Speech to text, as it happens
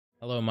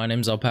Hello, my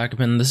name's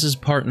Alpacapin. This is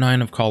part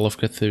 9 of Call of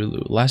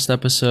Cthulhu. Last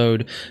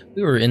episode,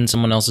 we were in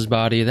someone else's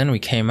body, then we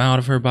came out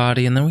of her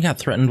body, and then we got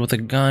threatened with a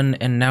gun,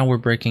 and now we're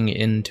breaking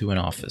into an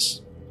office.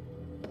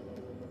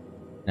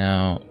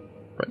 Now,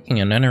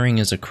 breaking and entering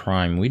is a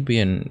crime. We'd be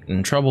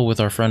in trouble with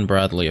our friend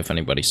Bradley if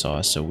anybody saw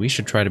us, so we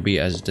should try to be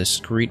as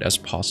discreet as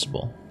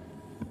possible.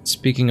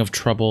 Speaking of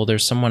trouble,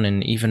 there's someone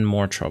in even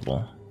more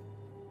trouble.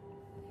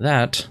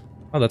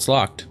 Oh, that's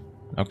locked.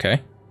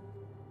 Okay.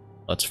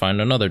 Let's find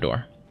another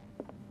door.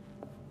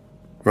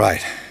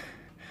 Right.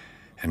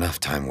 Enough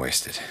time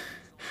wasted.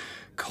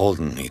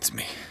 Colden needs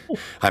me.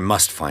 I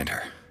must find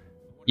her.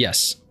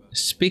 Yes.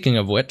 Speaking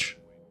of which,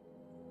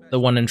 the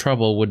one in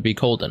trouble would be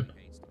Colden.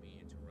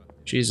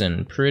 She's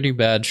in pretty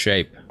bad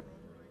shape,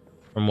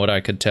 from what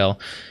I could tell.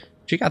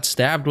 She got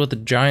stabbed with a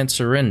giant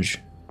syringe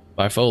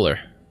by Fowler.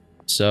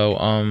 So,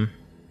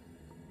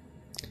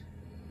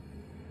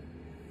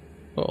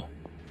 oh.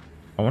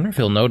 I wonder if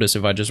he'll notice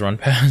if I just run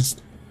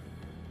past.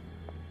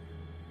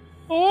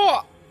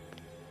 Oh!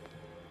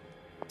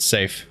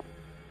 Safe.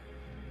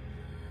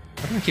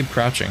 Why do I keep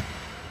crouching?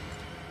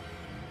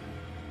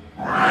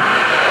 Oh my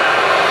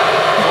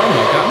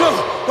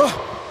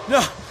god.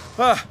 No!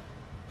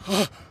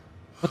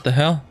 What the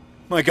hell?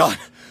 My god.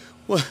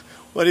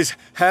 What is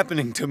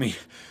happening to me?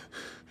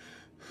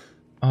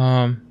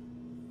 Okay.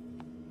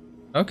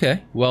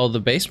 Well, the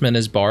basement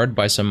is barred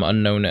by some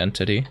unknown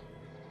entity.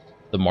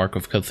 The Mark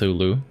of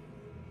Cthulhu.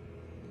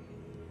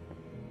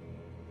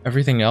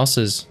 Everything else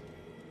is...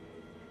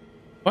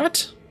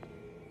 What?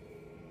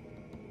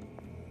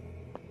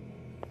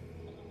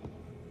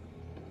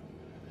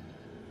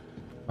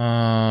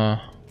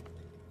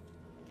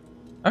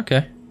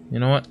 Okay. You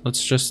know what?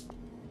 Let's just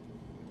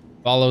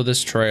follow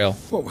this trail.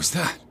 What was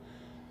that?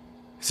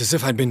 It's as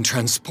if I'd been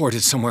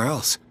transported somewhere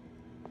else.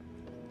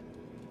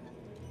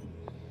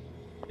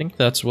 I think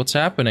that's what's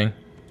happening.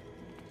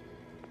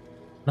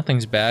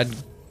 Nothing's bad.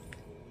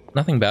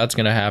 Nothing bad's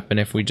gonna happen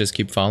if we just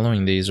keep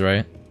following these,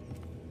 right?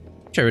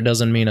 Sure, it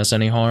doesn't mean us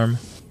any harm.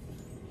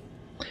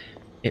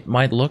 It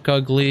might look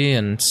ugly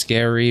and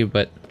scary,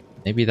 but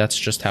maybe that's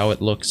just how it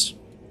looks,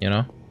 you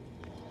know?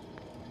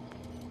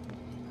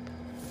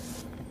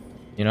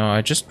 You know,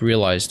 I just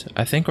realized,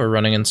 I think we're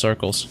running in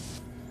circles.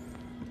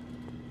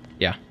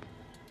 Yeah.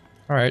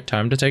 Alright,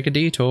 time to take a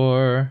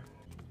detour.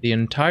 The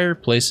entire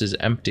place is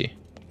empty.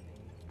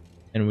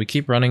 And we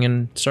keep running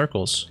in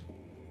circles.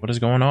 What is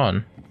going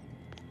on?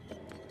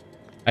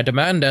 I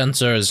demand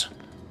answers!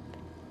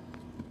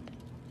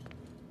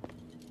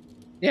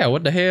 Yeah,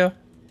 what the hell?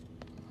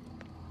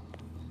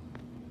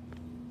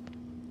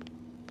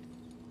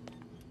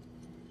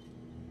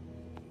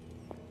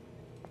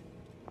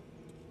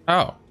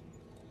 Oh.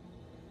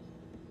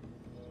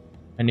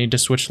 I need to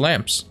switch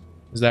lamps.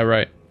 Is that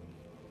right?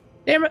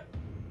 Damn it!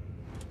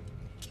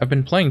 I've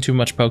been playing too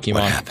much Pokemon.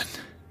 What happened?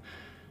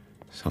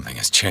 Something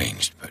has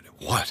changed, but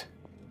what?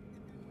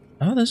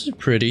 Oh, this is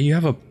pretty. You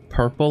have a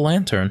purple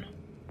lantern.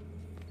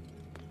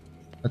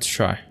 Let's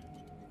try.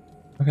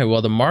 Okay,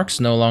 well, the mark's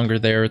no longer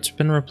there. It's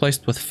been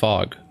replaced with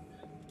fog.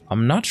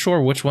 I'm not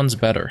sure which one's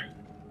better.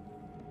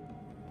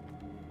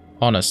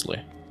 Honestly.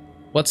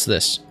 What's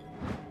this?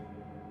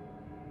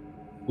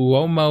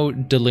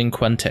 Uomo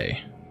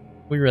delinquente.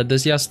 We read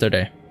this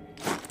yesterday.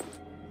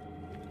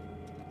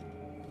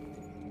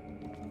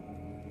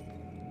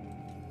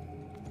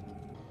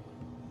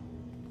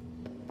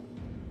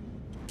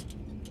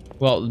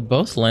 Well,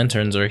 both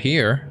lanterns are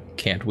here.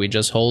 Can't we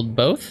just hold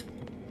both?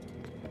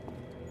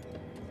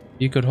 If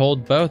you could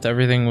hold both,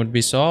 everything would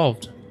be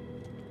solved.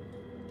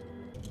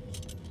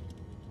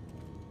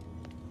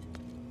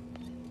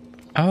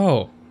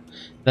 Oh,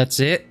 that's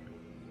it?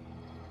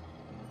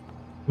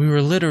 We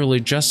were literally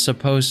just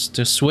supposed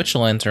to switch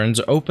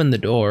lanterns, open the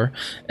door,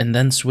 and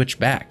then switch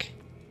back.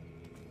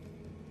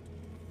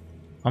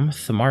 I'm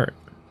smart.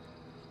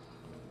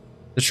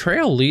 The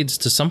trail leads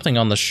to something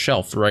on the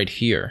shelf right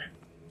here.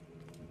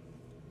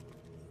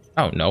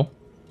 Oh, no.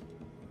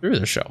 Through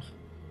the shelf.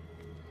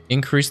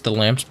 Increase the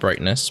lamp's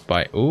brightness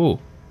by... Ooh.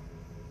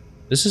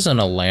 This isn't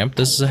a lamp,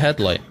 this is a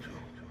headlight.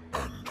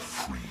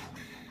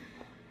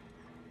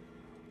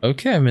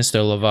 Okay,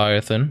 Mr.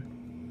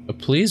 Leviathan. A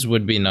please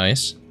would be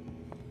nice.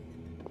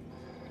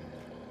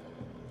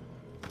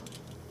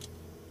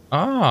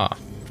 Ah.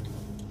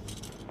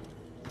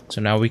 So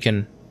now we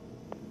can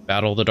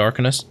battle the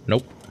darkness?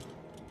 Nope.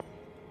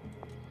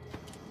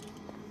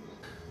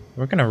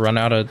 We're gonna run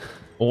out of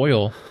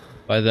oil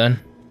by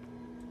then.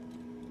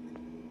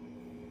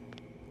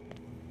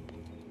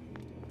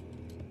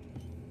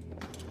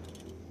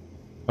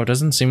 Oh, it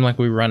doesn't seem like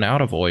we run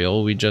out of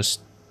oil, we just...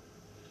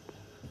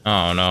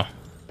 Oh no.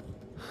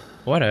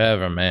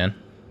 Whatever, man.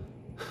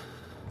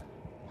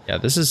 Yeah,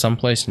 this is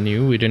someplace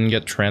new. We didn't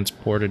get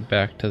transported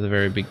back to the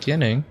very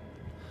beginning.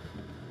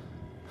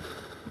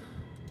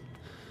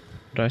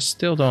 But I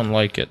still don't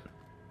like it.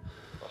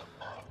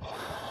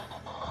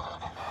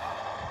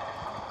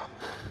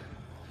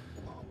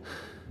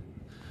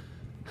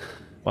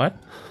 What?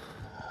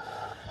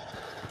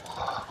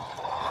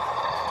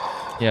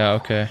 Yeah,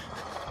 okay.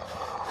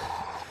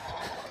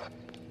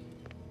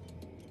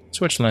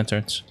 Switch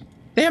lanterns.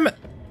 Damn it!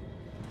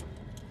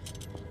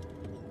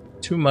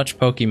 Too much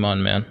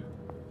Pokemon, man.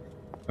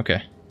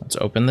 Okay, let's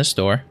open this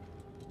door.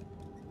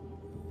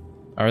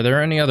 Are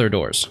there any other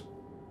doors?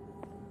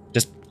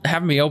 Just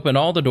have me open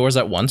all the doors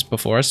at once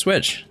before I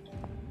switch.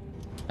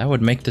 That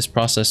would make this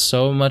process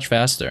so much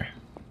faster.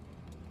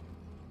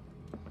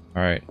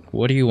 Alright,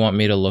 what do you want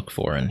me to look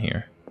for in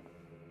here?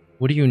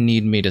 What do you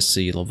need me to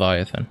see,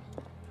 Leviathan?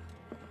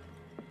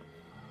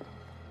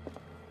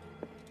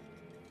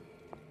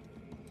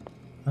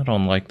 I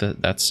don't like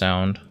that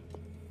sound.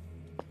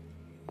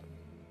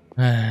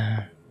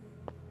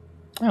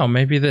 Oh,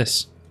 maybe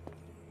this.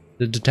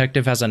 The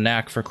detective has a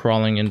knack for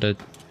crawling into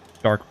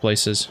dark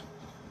places.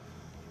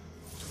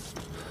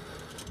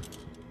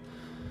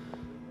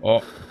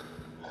 Oh.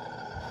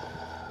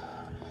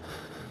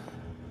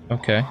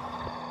 Okay.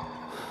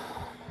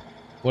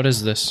 What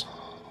is this?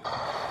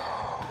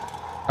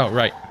 Oh,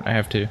 right. I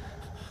have to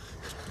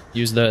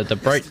use the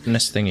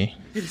brightness thingy.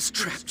 It is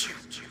trapped.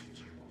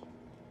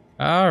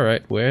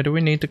 Alright, where do we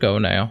need to go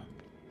now?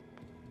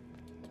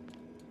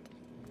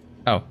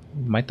 Oh,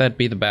 might that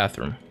be the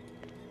bathroom?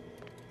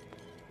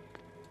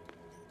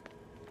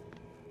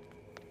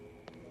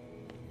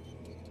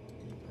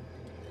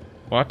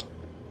 What?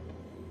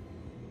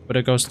 But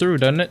it goes through,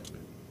 doesn't it?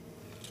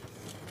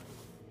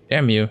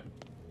 Damn you.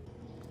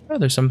 Oh,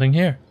 there's something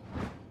here.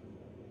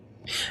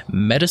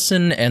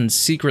 Medicine and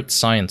Secret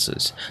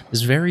Sciences.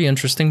 This very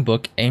interesting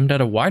book, aimed at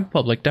a wide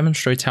public,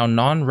 demonstrates how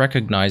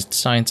non-recognized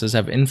sciences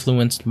have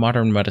influenced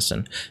modern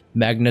medicine.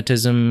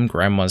 Magnetism,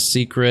 grandma's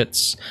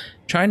secrets,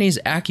 Chinese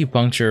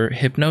acupuncture,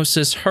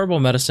 hypnosis, herbal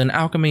medicine,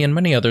 alchemy, and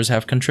many others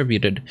have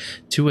contributed,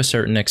 to a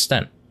certain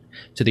extent,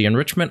 to the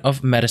enrichment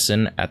of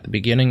medicine at the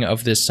beginning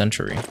of this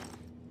century.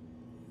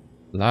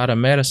 A lot of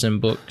medicine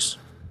books.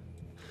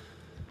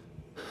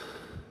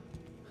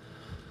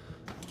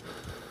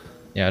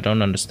 Yeah, I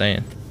don't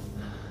understand.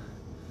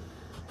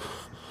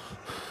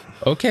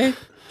 Okay.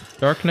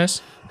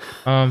 Darkness.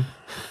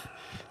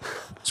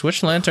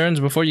 Switch lanterns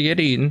before you get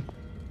eaten.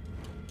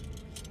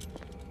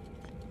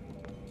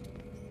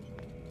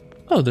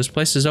 Oh, this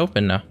place is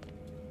open now.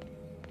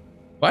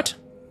 What?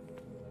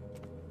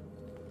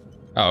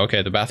 Oh,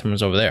 okay, the bathroom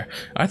is over there.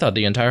 I thought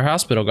the entire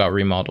hospital got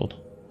remodeled.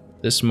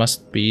 This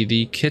must be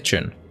the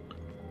kitchen.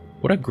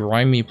 What a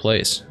grimy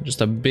place.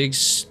 Just a big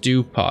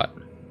stew pot.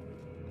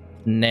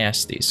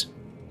 Nasties.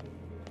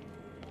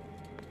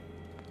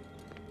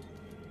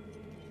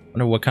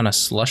 Wonder what kind of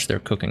slush they're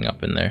cooking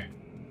up in there.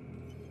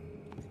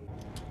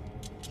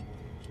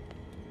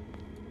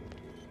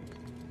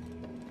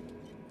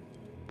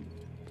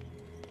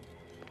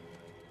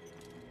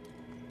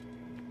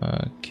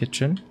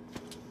 Kitchen?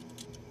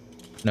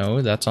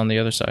 No, that's on the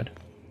other side.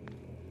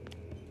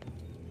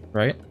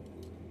 Right?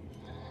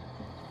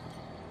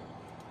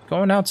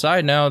 Going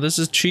outside now, this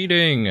is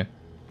cheating.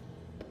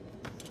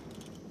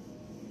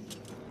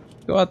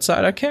 Go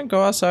outside, I can't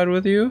go outside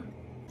with you.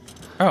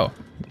 Oh,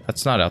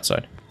 that's not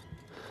outside.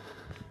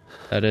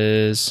 That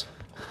is...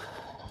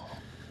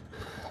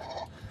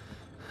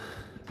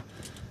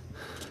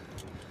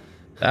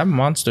 That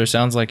monster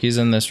sounds like he's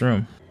in this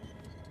room.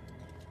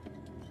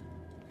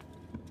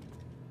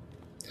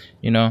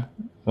 You know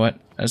what?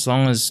 As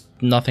long as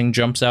nothing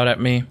jumps out at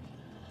me,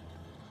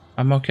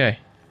 I'm okay.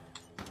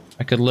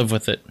 I could live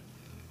with it.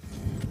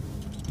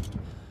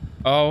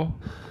 Oh.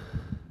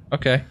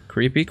 Okay.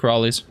 Creepy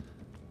crawlies.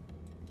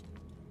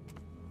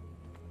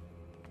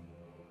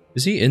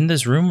 Is he in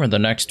this room or the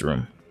next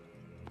room?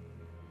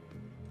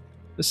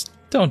 Just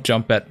don't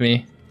jump at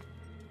me.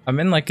 I'm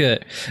in like a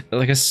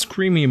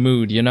screamy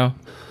mood, you know?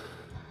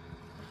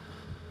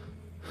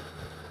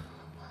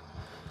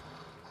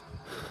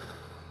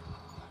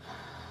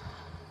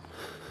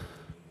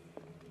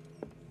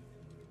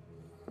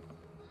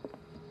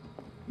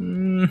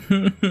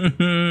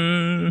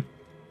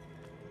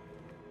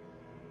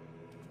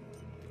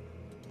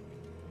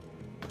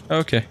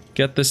 Okay,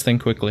 get this thing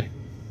quickly.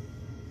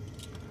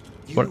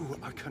 You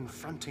are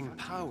confronting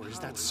powers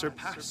that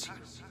surpass you.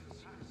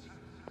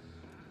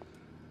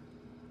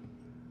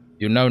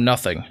 You know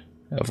nothing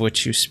of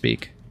which you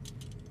speak.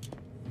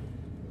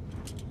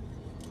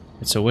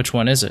 So which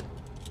one is it?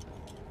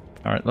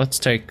 Alright, let's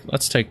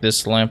take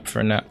this lamp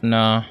for now.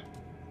 Nah.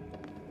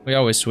 We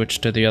always switch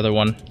to the other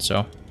one,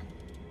 so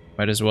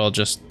might as well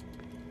just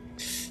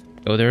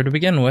go there to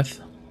begin with.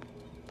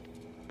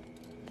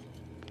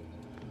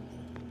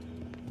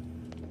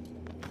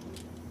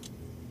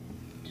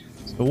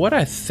 So what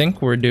I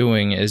think we're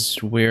doing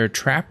is we're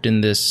trapped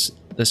in this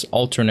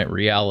alternate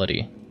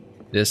reality.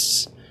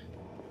 This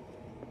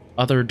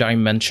other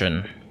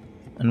dimension.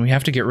 And we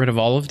have to get rid of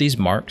all of these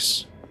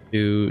marks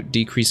to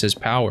decrease his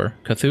power,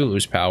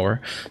 Cthulhu's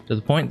power, to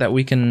the point that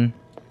we can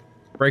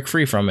break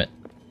free from it.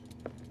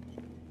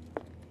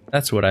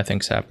 That's what I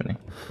think's happening.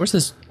 Where's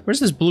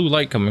this blue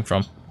light coming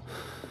from?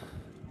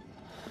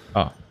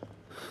 Oh,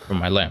 from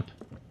my lamp.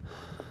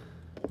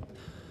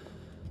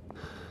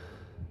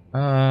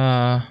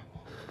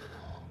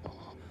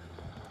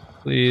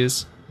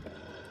 Please.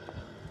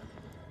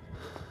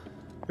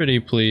 Pretty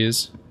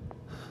please.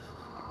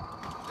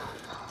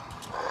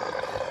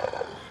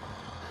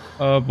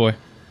 Oh boy.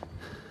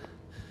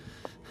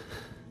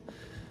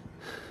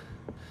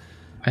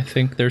 I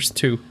think there's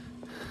 2.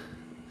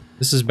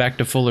 This is back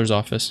to Fuller's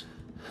office.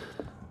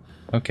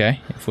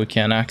 Okay, if we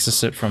can't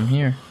access it from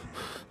here.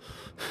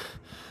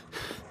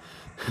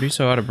 What are you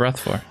so out of breath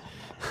for?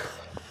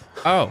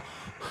 Oh,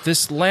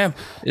 this lamp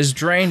is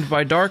drained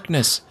by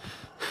darkness.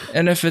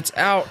 And if it's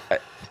out,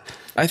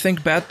 I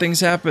think bad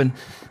things happen.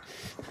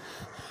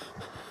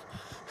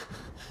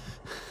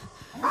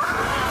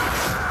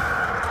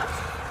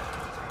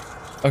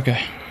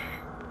 Okay.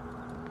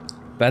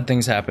 Bad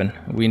things happen.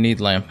 We need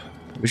lamp.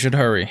 We should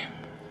hurry.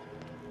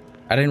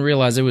 I didn't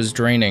realize it was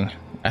draining.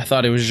 I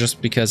thought it was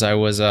just because I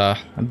was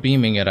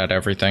beaming it at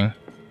everything.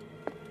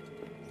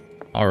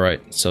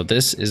 Alright, so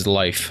this is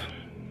life.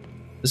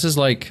 This is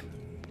like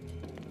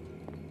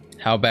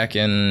how back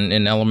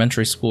in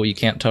elementary school you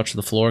can't touch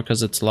the floor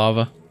because it's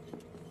lava.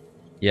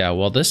 Yeah,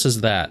 well this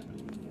is that.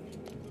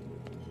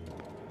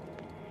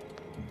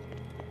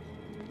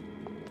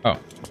 Oh.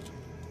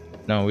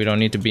 No, we don't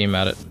need to beam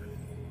at it.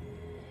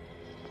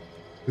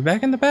 We're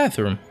back in the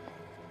bathroom.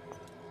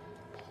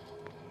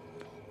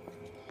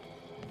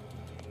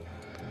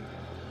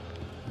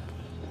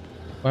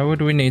 Why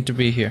would we need to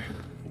be here?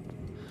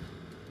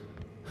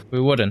 We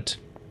wouldn't.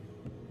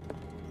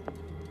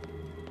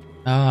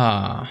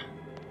 Ah.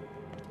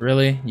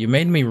 Really? You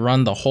made me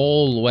run the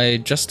whole way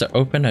just to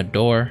open a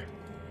door?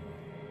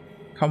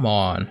 Come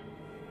on.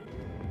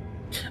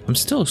 I'm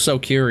still so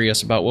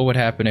curious about what would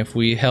happen if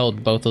we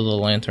held both of the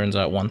lanterns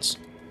at once.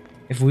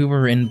 If we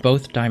were in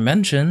both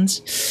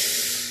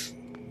dimensions,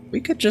 we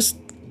could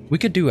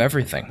do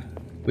everything.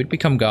 We'd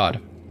become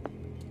God.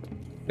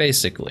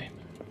 Basically.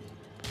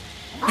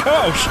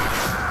 Oh,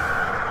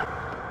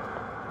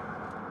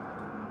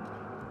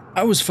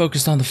 I was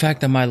focused on the fact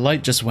that my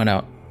light just went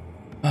out.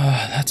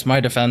 That's my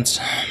defense.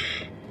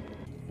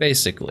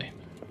 Basically.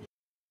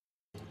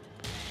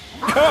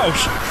 Oh,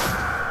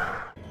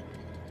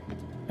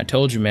 I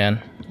told you,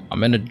 man.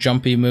 I'm in a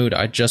jumpy mood.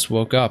 I just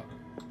woke up.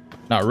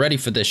 Not ready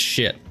for this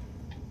shit.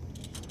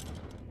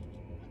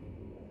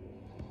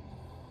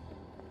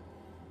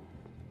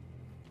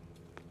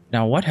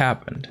 Now, what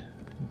happened?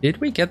 Did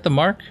we get the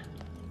mark?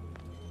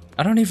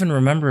 I don't even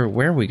remember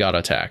where we got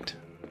attacked.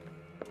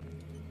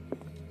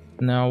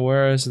 Now,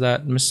 where is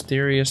that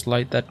mysterious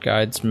light that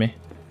guides me?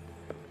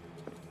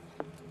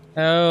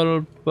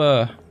 Help!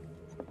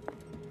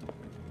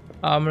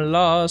 I'm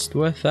lost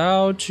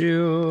without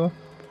you.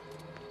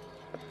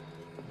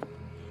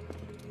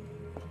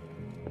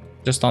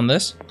 Just on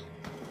this?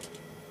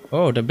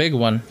 Oh, the big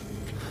one.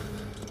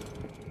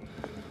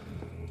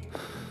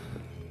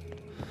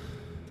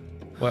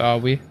 Where are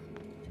we?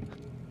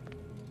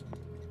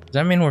 Does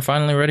that mean we're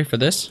finally ready for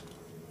this?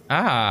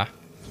 Ah!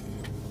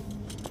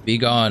 Be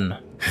gone.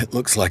 It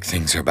looks like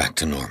things are back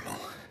to normal.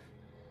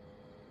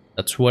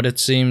 That's what it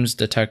seems,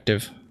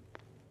 Detective.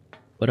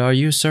 But are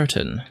you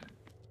certain?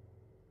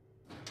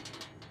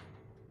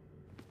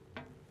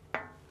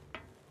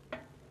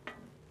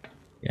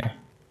 Yeah.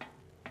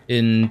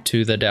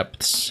 Into the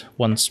depths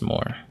once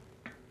more.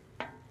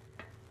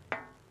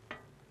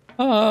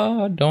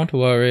 Ah, don't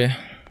worry.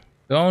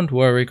 Don't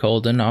worry,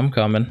 Colden, I'm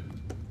coming.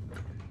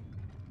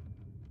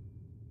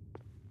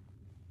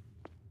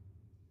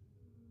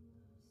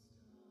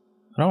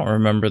 I don't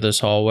remember this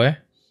hallway.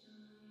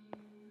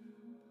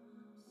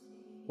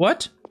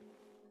 What?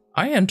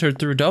 I entered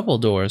through double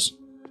doors.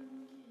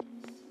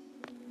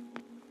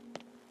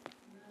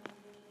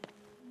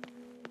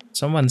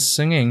 Someone's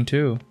singing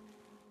too.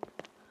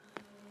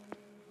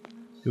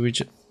 Do we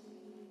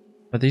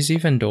are these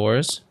even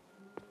doors?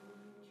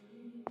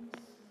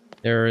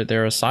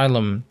 They're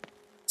asylum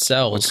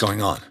cells. What's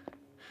going on?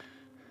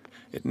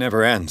 It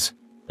never ends.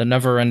 The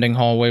never-ending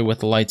hallway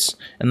with lights.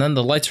 And then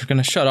the lights are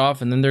gonna shut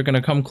off and then they're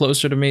gonna come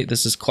closer to me.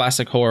 This is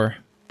classic horror.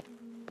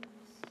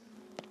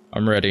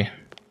 I'm ready.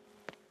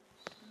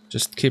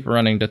 Just keep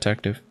running,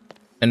 Detective.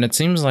 And it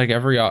seems like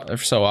every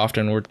so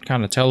often we're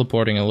kind of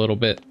teleporting a little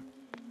bit.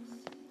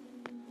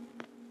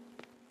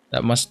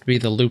 That must be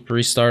the loop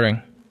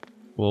restarting.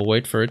 We'll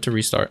wait for it to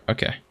restart.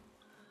 Okay.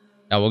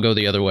 Now we'll go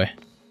the other way.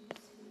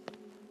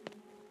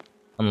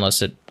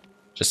 Unless it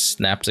just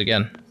snaps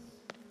again.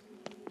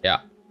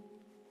 Yeah.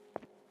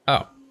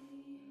 Oh.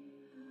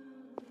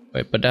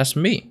 Wait, but that's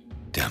me.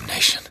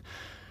 Damnation.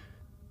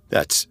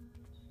 That's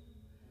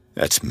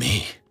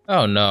me.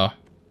 Oh no.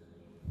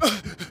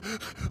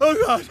 Oh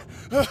God!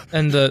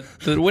 And the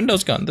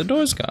window's gone, the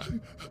door's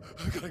gone.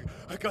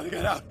 I gotta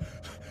get out.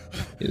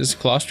 His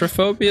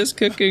claustrophobia is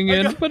kicking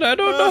in, but I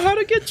don't know how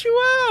to get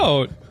you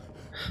out.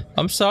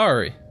 I'm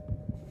sorry.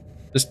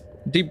 Just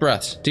deep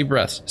breaths, deep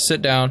breaths.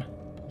 Sit down,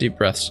 deep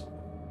breaths.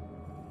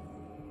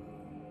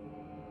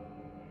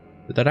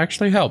 Did that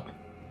actually help?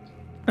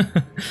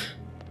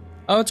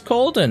 Oh, it's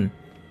Colden.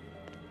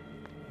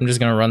 I'm just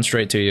gonna run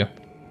straight to you.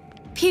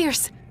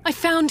 Pierce, I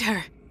found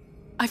her.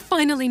 I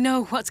finally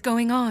know what's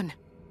going on.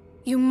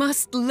 You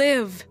must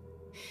live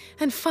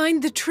and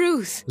find the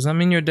truth. Does that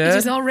mean you're dead? It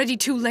is already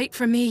too late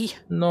for me.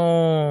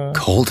 No.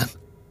 Colden?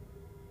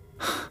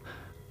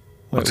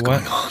 What's Wait,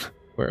 what? going on?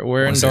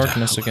 We're in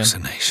darkness again.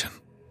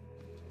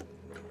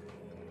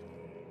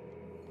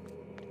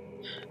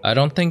 I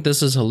don't think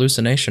this is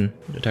hallucination,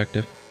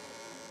 Detective.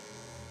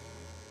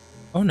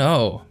 Oh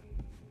no.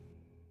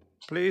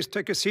 Please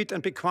take a seat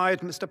and be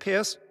quiet, Mr.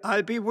 Pierce.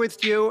 I'll be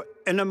with you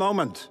in a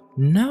moment.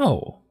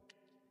 No.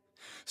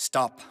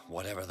 Stop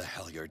whatever the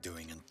hell you're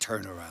doing and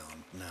turn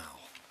around now.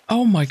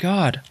 Oh my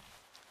god.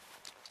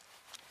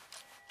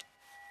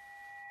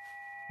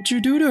 What'd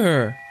you do to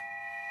her?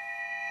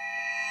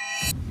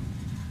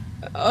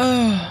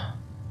 No,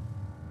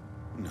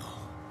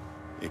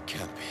 it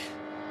can't be.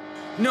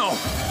 No!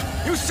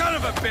 You son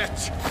of a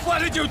bitch!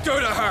 What did you do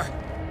to her?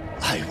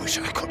 I wish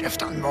I could have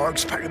done more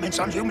experiments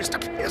on you, Mr.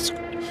 Pierce.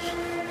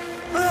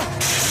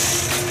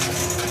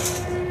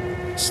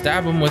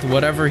 Stab him with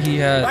whatever he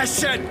had. I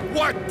said,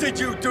 what did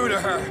you do to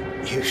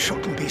her? You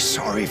shouldn't be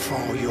sorry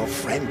for your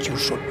friend. You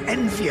should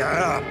envy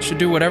her. Should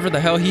do whatever the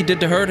hell he did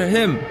to her to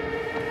him.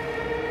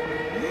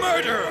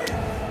 Murderer!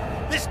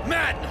 This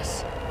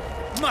madness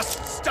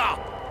must stop!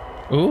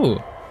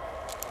 Ooh.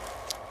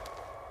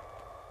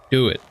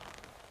 Do it.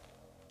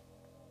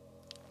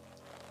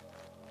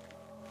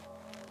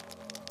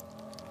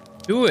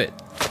 Do it.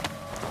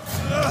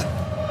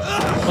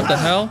 What the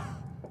hell?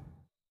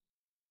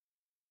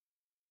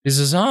 He's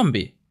a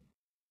zombie.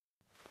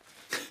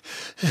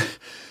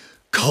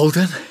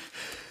 Colden?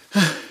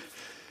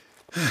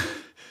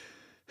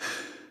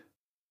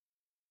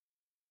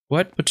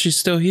 What? But she's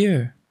still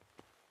here.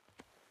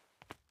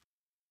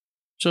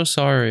 So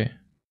sorry.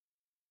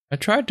 I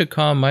tried to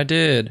come, I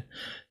did.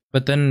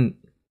 But then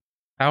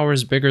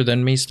powers bigger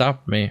than me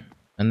stopped me.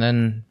 And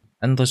then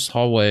endless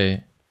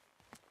hallway.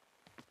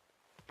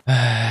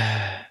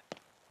 Damn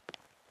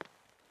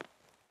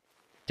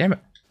it.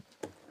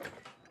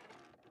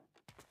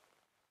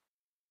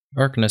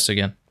 Darkness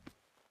again.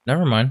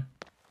 Never mind.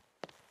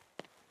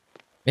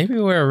 Maybe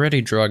we're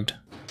already drugged.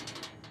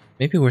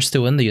 Maybe we're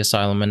still in the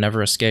asylum and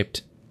never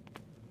escaped.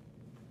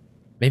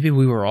 Maybe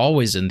we were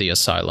always in the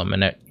asylum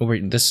and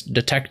this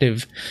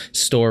detective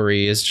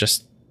story is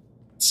just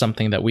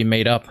something that we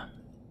made up.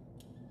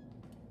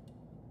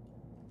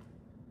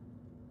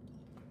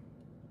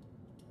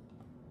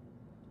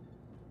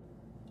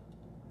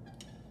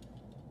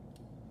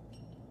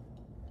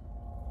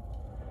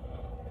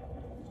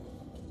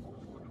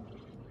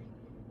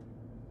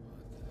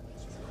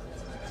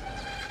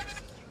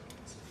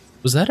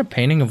 Was that a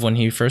painting of when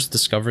he first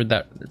discovered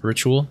that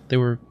ritual they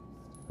were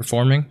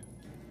performing?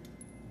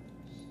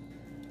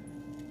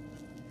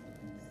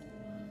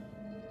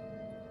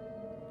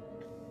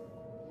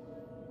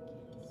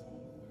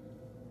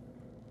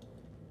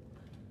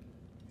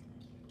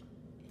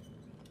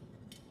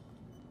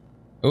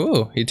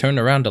 Oh, he turned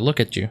around to look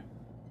at you.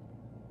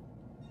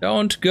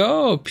 Don't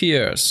go,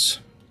 Pierce.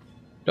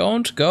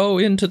 Don't go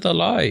into the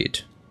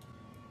light.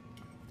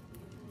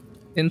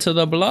 Into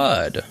the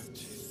blood.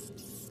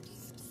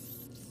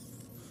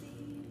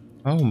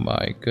 Oh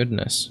my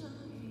goodness.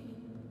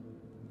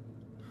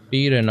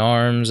 Feet and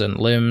arms and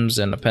limbs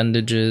and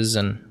appendages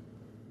and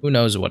who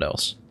knows what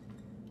else.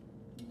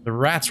 The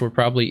rats were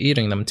probably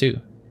eating them too.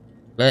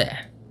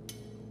 Blech.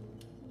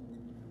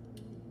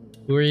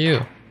 Who are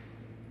you?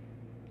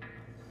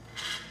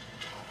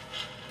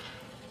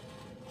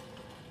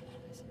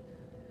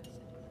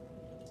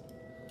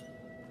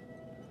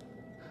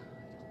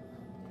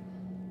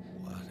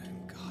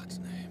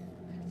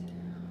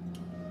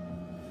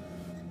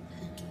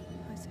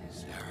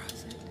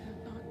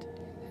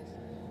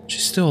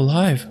 Still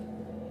alive.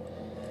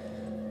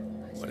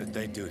 What did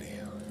they do to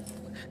you?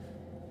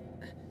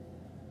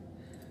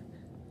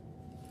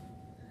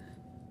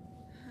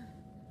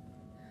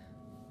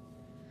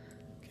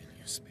 Can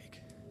you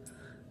speak?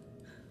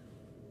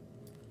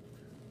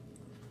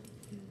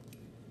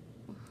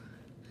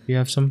 You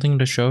have something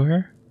to show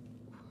her?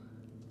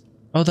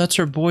 Oh, that's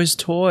her boy's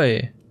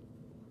toy.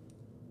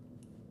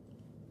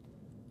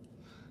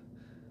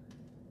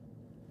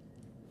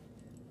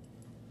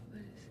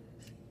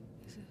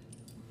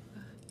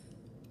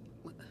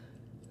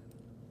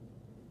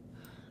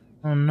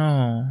 Oh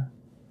no.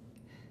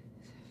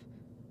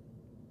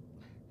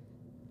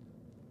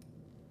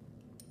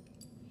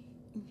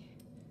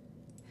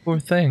 Poor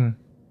thing.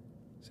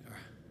 Sarah.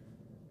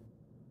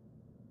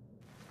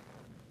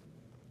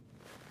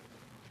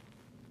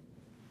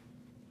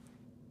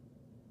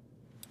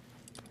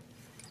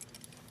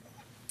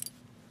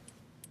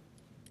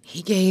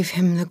 He gave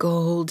him the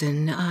gold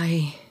and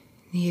I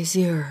the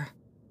azure.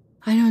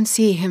 I don't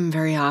see him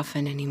very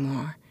often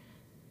anymore.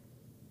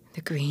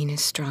 The green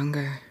is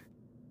stronger.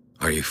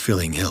 Are you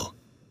feeling ill?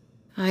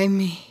 I'm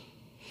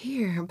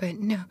here, but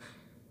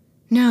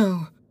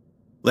no.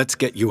 Let's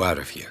get you out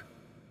of here.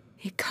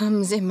 It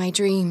comes in my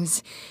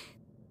dreams.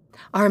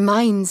 Our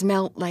minds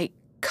melt like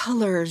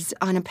colors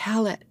on a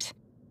palette.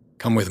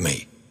 Come with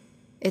me.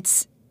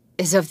 It's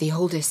of the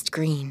oldest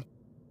green.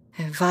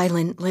 A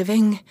violent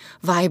living,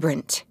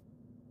 vibrant.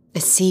 A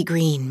sea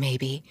green,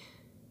 maybe.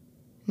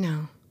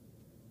 No.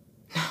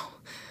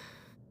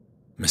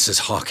 Mrs.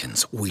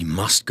 Hawkins, we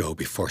must go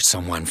before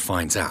someone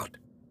finds out.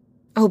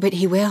 Oh, but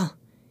he will.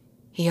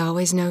 He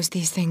always knows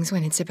these things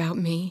when it's about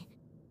me.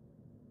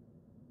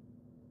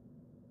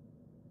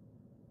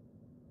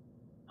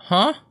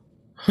 Huh?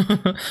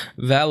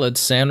 Valid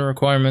SAN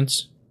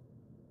requirements.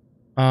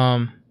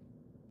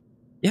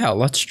 Yeah,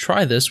 let's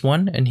try this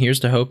one, and here's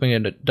to hoping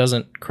it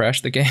doesn't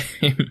crash the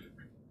game.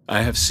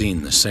 I have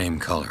seen the same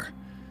color.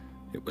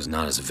 It was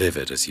not as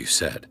vivid as you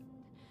said.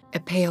 A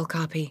pale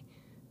copy.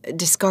 A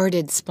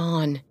discarded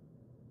spawn.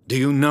 Do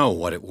you know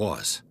what it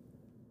was?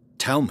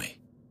 Tell me.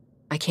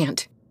 I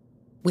can't.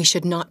 We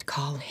should not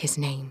call his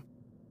name.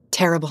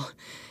 Terrible,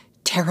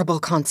 terrible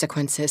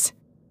consequences.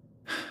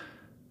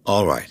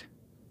 All right.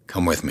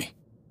 Come with me.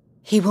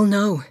 He will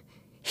know.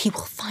 He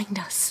will find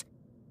us.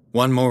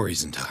 One more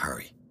reason to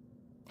hurry.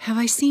 Have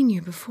I seen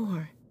you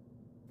before?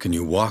 Can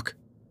you walk?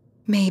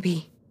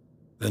 Maybe.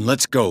 Then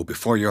let's go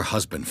before your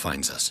husband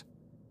finds us.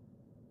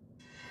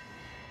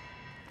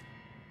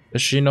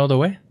 Does she know the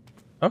way?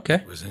 Okay.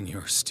 It was in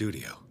your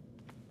studio.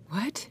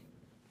 What?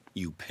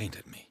 You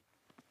painted me.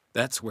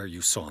 That's where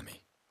you saw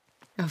me.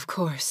 Of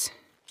course.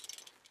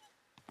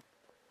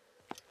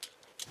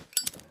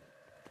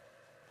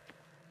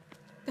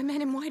 The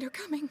men in white are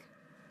coming.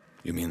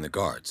 You mean the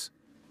guards?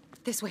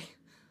 This way.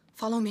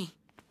 Follow me.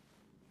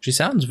 She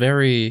sounds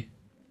very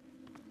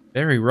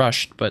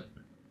rushed, but...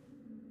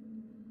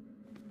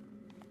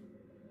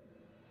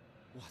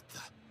 What the?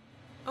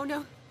 Oh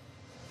no.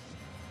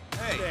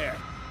 Hey there.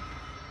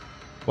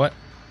 What?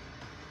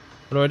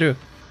 What do I do?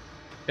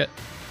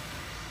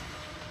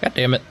 God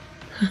damn it.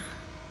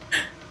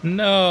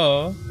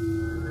 No.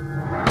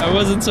 I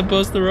wasn't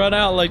supposed to run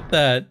out like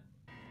that.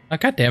 Oh,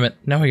 God damn it.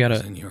 Now we It was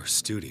gotta... in your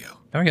studio.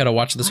 Now we gotta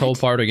watch this whole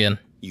part again.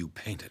 You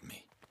painted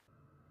me.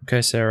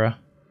 Okay, Sarah.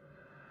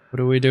 What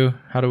do we do?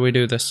 How do we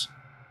do this?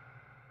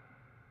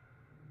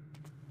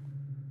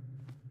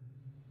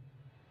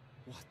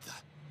 What the?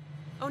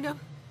 Oh no.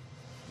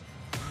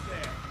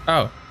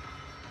 Oh.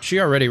 She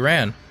already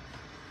ran.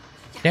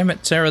 Damn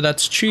it, Sarah,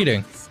 that's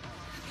cheating.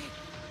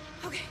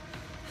 Okay.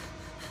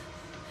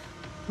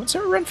 What,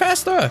 Sarah, run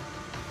faster!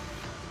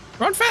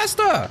 Run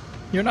faster!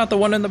 You're not the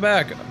one in the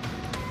back.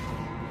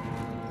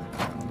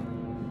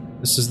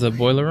 This is the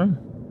boiler room?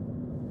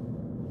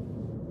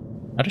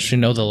 How does she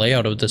know the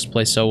layout of this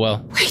place so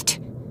well? Wait.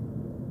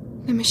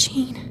 The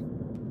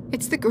machine.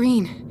 It's the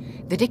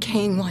green. The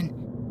decaying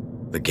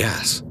one. The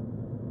gas.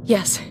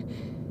 Yes.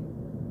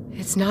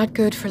 It's not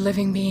good for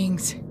living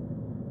beings.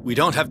 We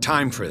don't have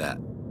time for that.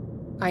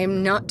 I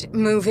am not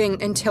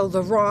moving until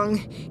the wrong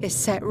is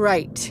set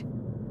right.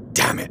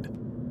 Damn it.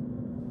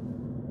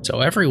 So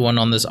everyone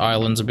on this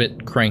island's a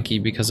bit cranky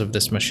because of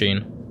this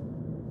machine.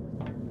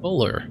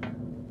 Fuller.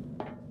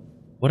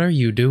 What are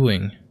you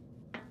doing?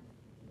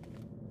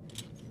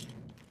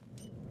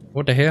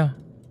 What the hell?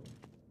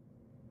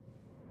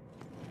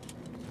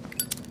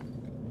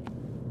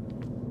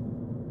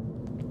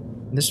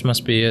 This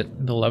must be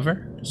it. The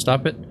lever?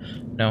 Stop it?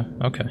 No?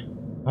 Okay.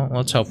 Well,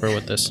 let's help her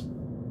with this.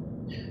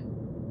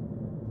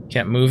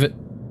 Can't move it?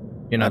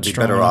 You're not I'd be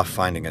strong better enough? off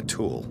finding a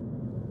tool.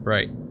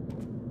 Right.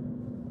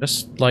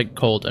 Just like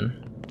Colden.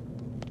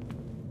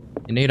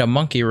 You need a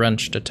monkey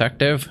wrench,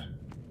 detective.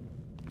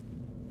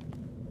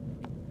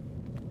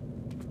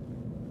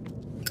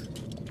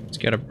 Let's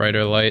get a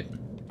brighter light.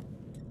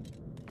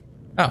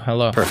 Oh,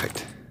 hello.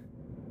 Perfect.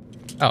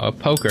 Oh, a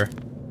poker.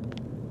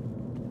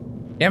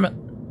 Damn it.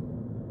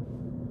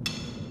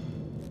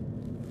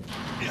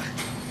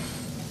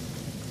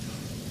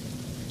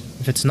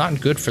 If it's not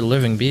good for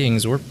living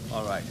beings, All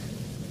right.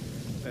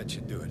 That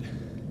should do it.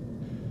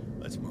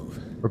 Let's move.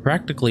 we're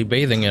practically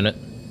bathing in it.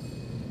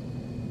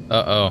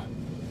 Uh-oh.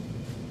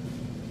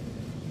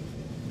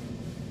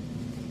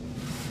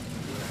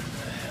 Where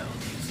the hell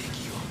do you think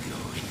you're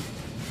going,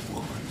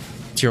 woman?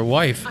 It's your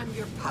wife. I'm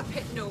your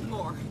puppet no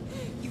more.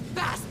 You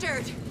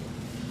bastard!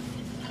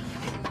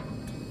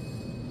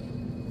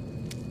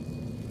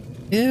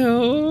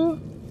 Ew.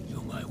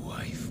 You're my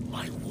wife.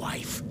 My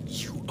wife.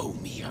 You owe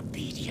me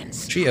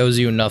obedience. She owes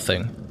you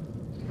nothing.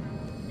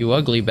 You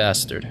ugly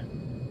bastard.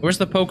 Where's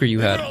the poker you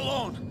Leave had? her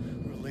alone.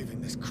 We're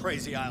leaving this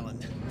crazy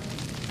island.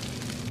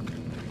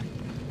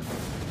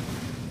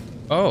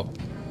 Oh.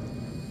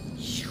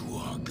 You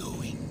are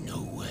going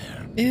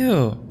nowhere.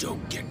 Ew.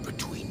 Don't get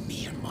between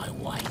me and my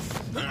wife.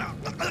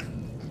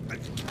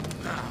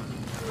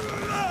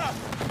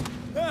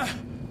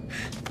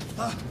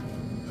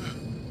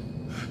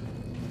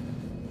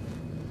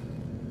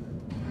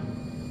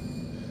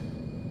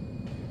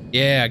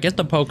 Yeah, get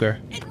the poker.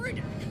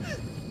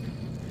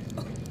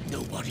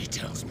 Nobody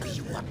tells me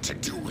what to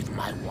do with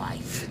my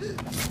wife.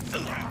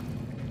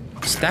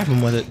 Stab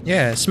him with it.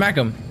 Yeah, smack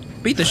him.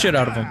 Beat the shit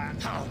out of him.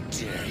 How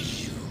dare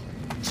you?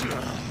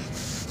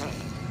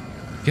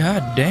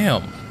 God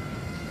damn.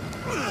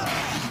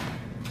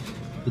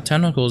 The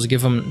tentacles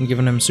giving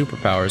him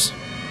superpowers.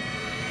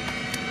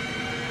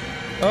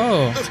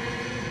 Oh.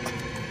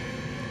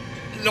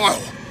 No!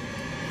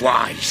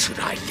 Why should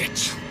I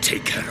let you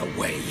take her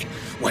away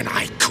when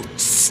I could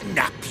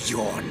snap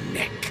your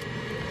neck?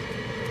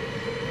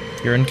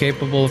 You're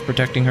incapable of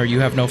protecting her.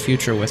 You have no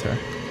future with her.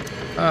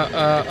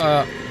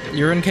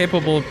 You're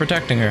incapable of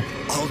protecting her.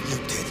 All you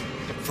did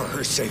for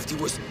her safety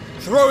was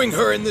throwing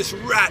her in this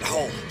rat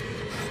hole.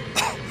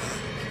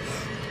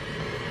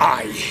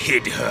 I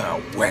hid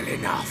her well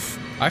enough.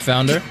 I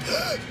found her.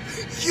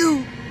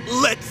 You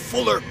let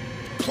Fuller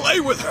play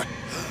with her.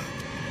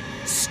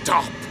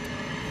 Stop.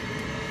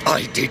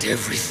 I did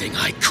everything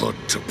I could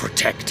to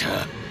protect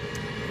her.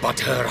 But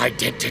her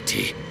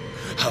identity,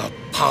 her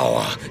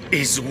power,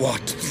 is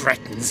what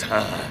threatens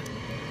her.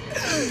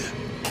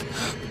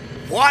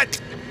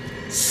 What?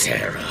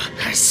 Sarah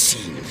has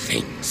seen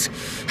things,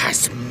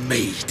 has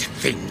made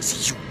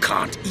things you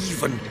can't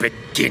even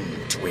begin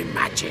to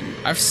imagine.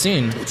 I've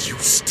seen. Would you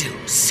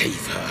still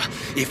save her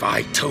if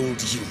I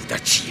told you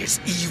that she is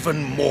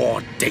even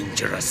more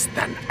dangerous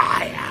than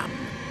I am?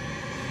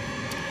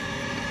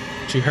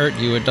 She hurt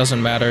you, it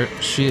doesn't matter.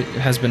 She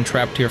has been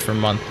trapped here for a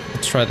month.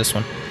 Let's try this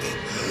one.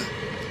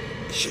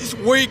 She's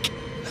weak,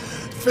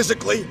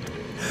 physically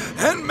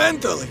and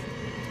mentally.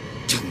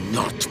 Do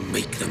not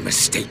make the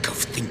mistake of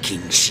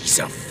thinking she's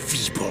a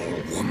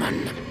feeble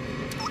woman.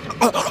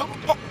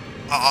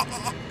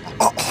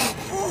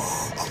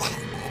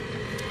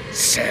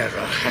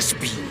 Sarah has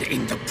been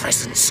in the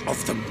presence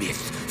of the myth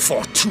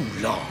for too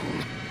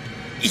long.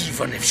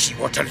 Even if she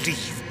were to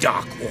leave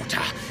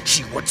Darkwater,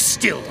 she would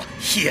still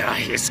hear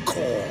his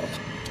call.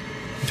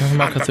 You talking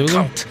about and Cthulhu? the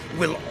cult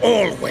will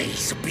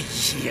always be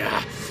here,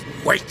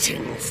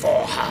 waiting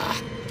for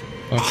her.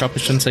 Oh, I probably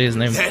shouldn't say his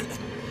name. Then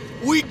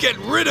we get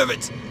rid of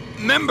its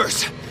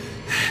members.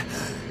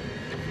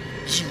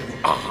 You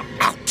are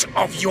out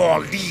of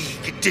your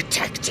league,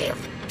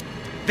 detective.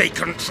 They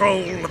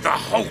control the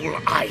whole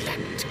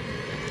island.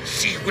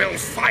 She will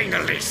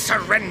finally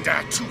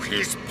surrender to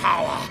his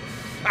power,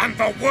 and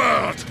the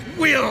world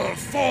will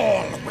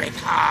fall with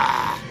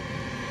her.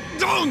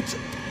 Don't!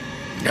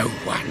 No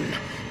one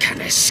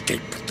can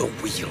escape the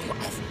wheel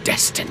of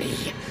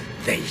destiny,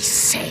 they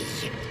say.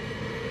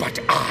 But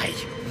I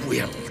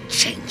will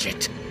change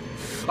it.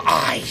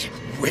 I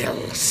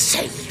will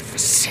save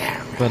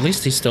Sarah. But at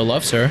least he still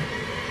loves her.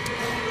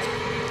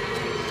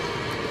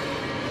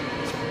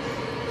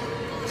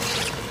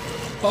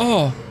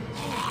 Oh!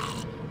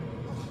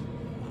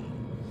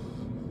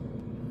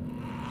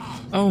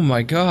 Oh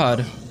my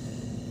god.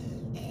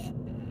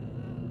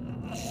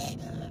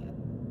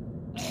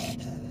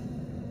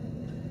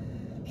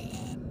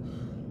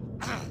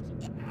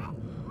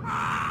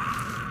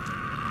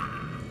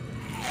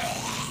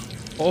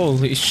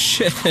 Holy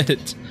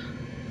shit.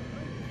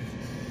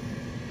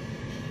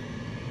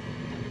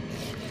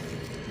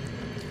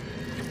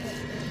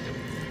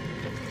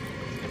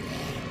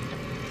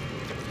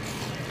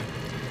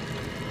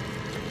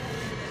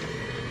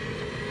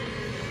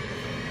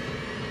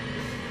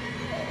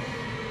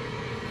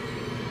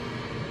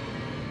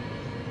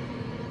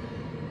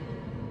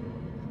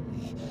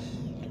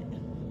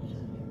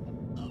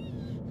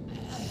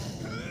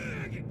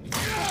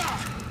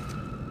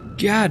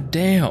 God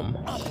damn.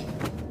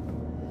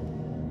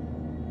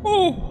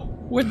 Oh,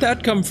 where'd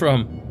that come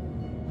from?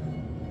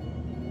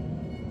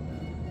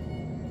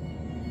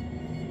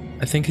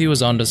 I think he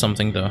was onto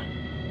something though.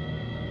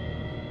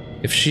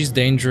 If she's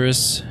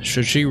dangerous,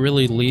 should she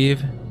really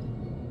leave?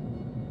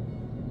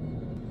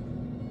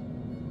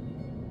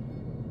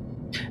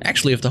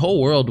 Actually, if the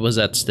whole world was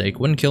at stake,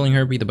 wouldn't killing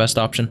her be the best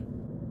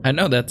option? I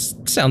know that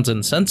sounds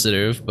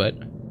insensitive, but...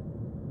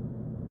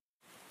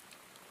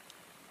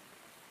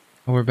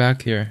 Oh, we're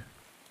back here.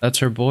 That's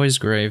her boy's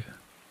grave.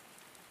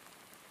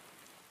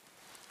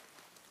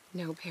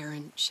 No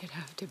parent should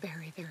have to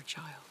bury their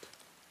child,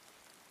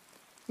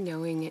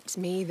 knowing it's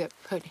me that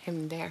put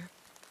him there.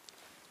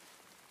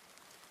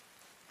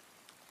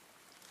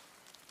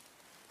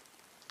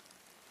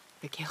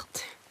 The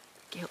guilt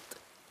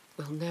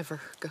will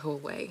never go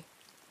away.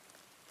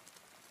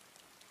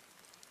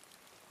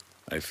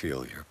 I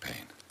feel your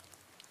pain.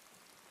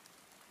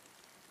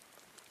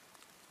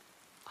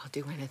 I'll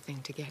do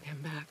anything to get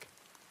him back.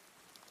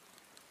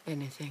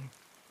 Anything.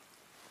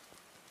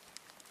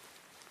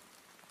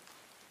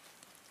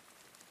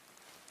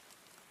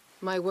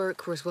 My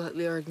work was what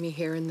lured me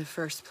here in the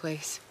first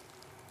place.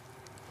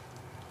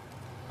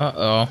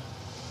 Uh-oh.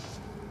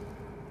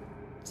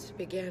 It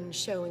began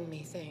showing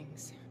me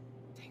things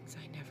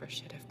I never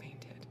should have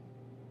painted.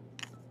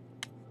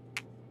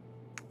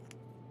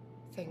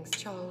 Things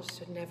Charles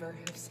should never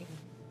have seen.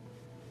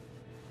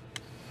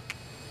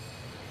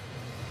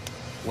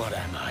 What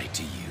am I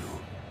to you?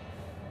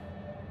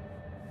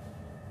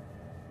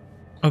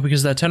 Oh,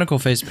 because that tentacle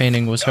face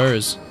painting was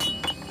hers.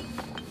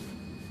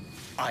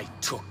 I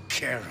took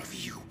care of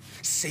you,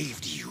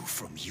 saved you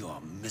from your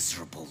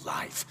miserable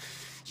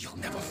life. You'll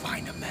never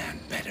find a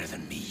man better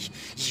than me.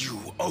 You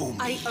owe me.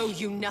 I owe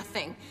you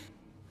nothing.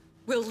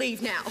 We'll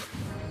leave now.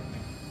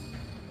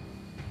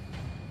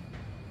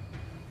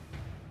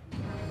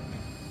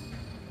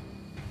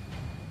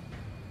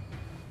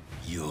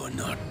 You're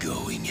not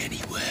going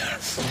anywhere.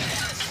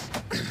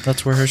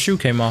 That's where her shoe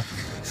came off.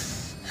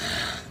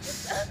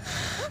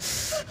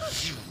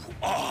 You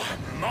are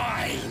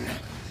mine.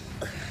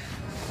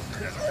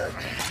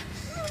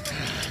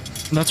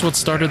 That's what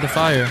started the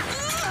fire.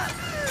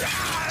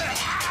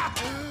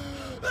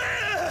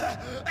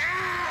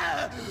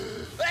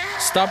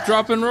 Stop,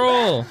 drop, and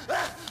roll!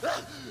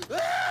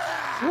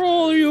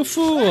 Roll, you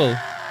fool!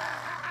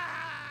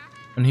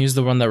 And he's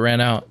the one that ran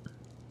out.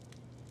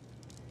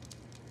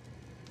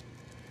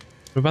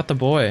 What about the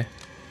boy?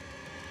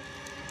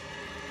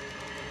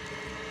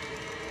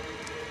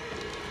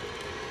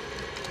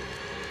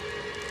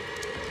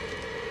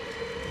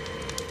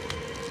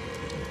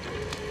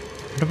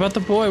 What about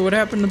the boy? What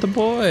happened to the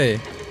boy?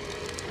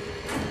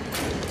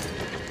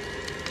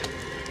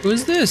 Who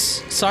is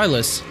this?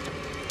 Silas.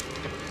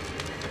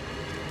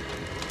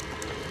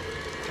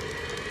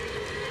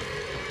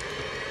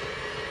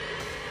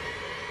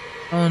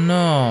 Oh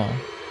no.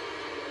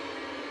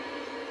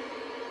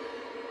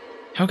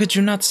 How could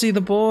you not see the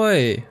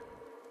boy?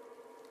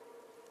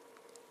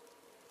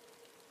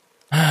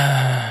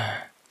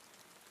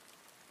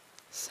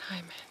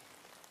 Simon.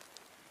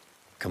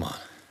 Come on.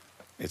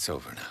 It's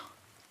over now.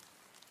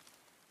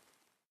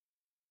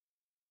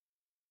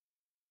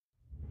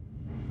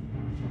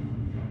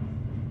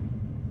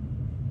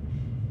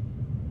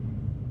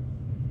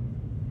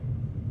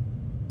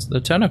 It's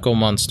the tentacle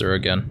monster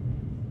again.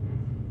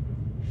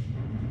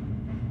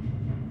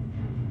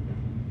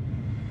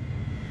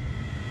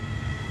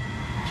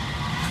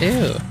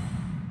 Ew.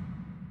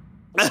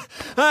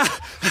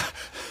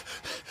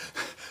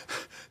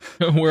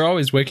 We're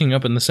always waking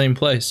up in the same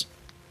place.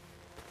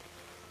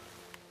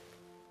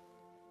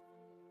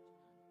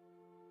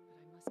 But I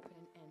must put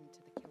an end to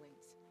the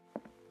killings.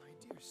 My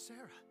dear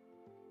Sarah,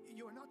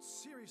 you are not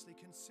seriously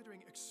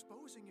considering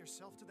exposing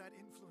yourself to that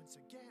influence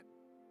again.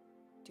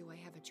 Do I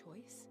have a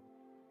choice?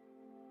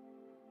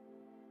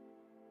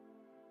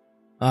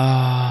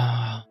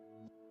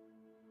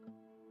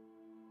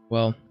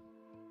 Well,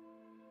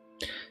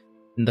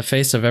 in the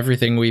face of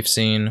everything we've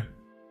seen,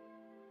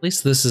 at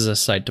least this is a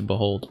sight to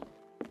behold.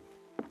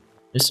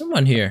 There's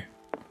someone here.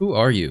 Who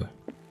are you?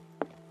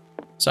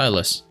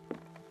 Silas.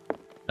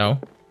 No?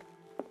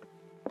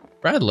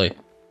 Bradley.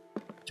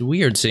 It's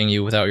weird seeing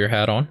you without your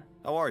hat on.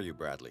 How are you,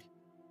 Bradley?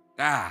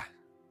 Ah,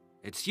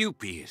 it's you,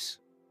 Pierce.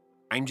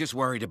 I'm just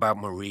worried about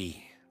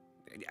Marie.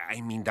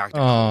 I mean, Dr.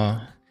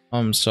 Oh,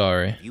 I'm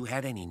sorry. Have you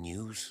had any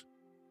news?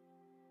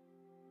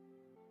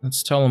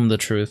 Let's tell him the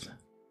truth.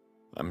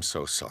 I'm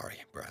so sorry,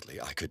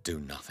 Bradley. I could do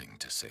nothing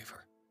to save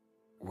her.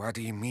 What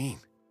do you mean?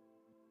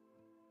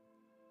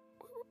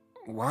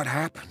 What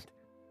happened?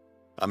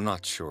 I'm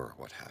not sure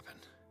what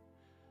happened,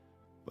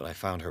 but I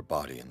found her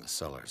body in the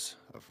cellars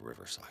of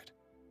Riverside.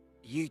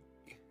 You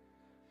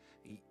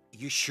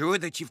sure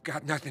that you've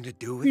got nothing to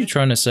do What with are you it?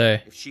 trying to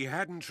say? If she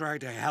hadn't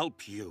tried to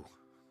help you,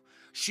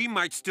 she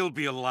might still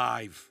be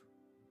alive.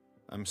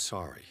 I'm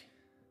sorry.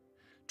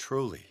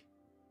 Truly.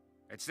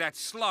 It's that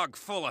slug,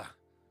 Fuller.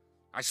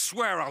 I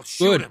swear I'll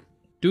shoot Good. him.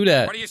 Do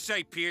that. What do you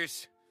say,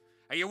 Pierce?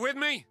 Are you with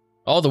me?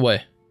 All the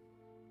way.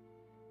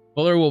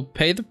 Fuller will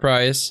pay the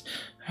price.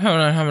 It's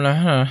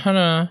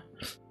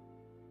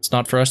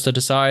not for us to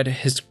decide.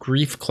 His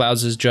grief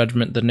clouds his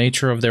judgment, the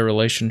nature of their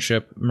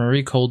relationship.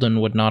 Marie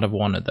Colden would not have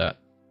wanted that.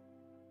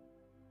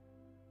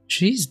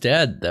 She's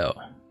dead, though.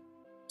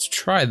 Let's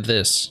try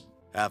this.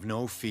 Have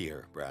no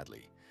fear,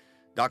 Bradley.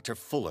 Dr.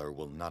 Fuller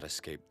will not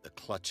escape the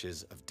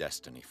clutches of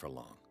destiny for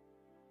long.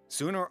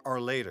 Sooner or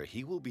later,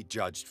 he will be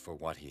judged for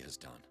what he has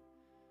done.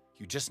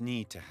 You just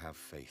need to have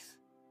faith.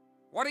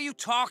 What are you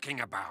talking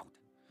about?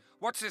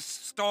 What's this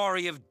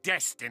story of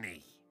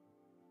destiny?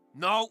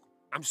 No,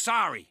 I'm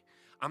sorry.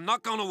 I'm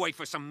not going to wait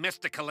for some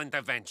mystical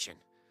intervention.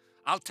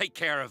 I'll take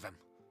care of him.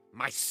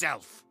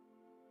 Myself.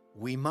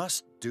 We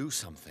must do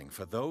something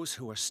for those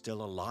who are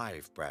still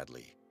alive,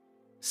 Bradley.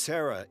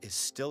 Sarah is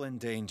still in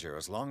danger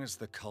as long as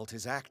the cult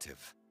is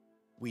active.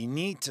 We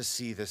need to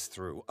see this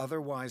through,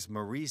 otherwise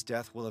Marie's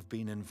death will have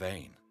been in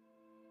vain.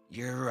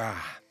 You're,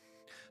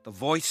 the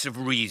voice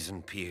of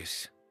reason,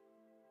 Pierce.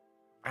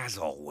 As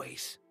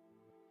always.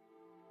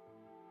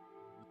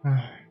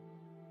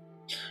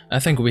 I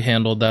think we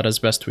handled that as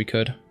best we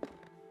could.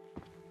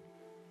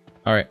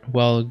 Alright,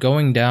 well,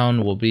 going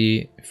down will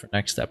be for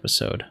next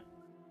episode.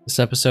 This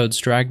episode's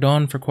dragged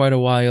on for quite a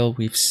while.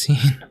 We've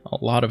seen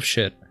a lot of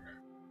shit.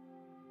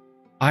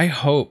 I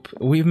hope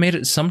we've made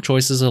it some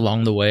choices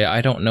along the way.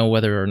 I don't know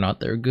whether or not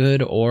they're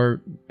good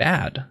or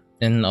bad.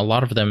 And a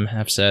lot of them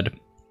have said,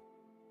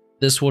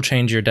 this will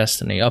change your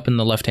destiny, up in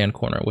the left-hand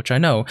corner, which I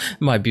know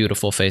my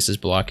beautiful face is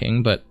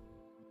blocking, but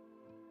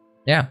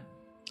yeah.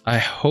 I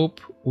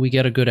hope we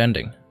get a good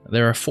ending.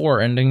 There are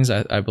 4 endings,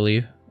 I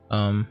believe.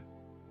 Yeah.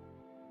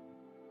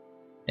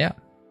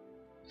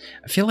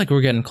 I feel like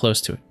we're getting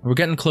close to it. We're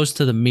getting close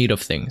to the meat of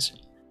things.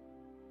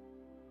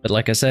 But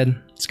like I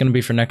said, it's going to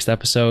be for next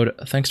episode.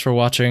 Thanks for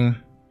watching.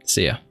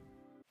 See ya.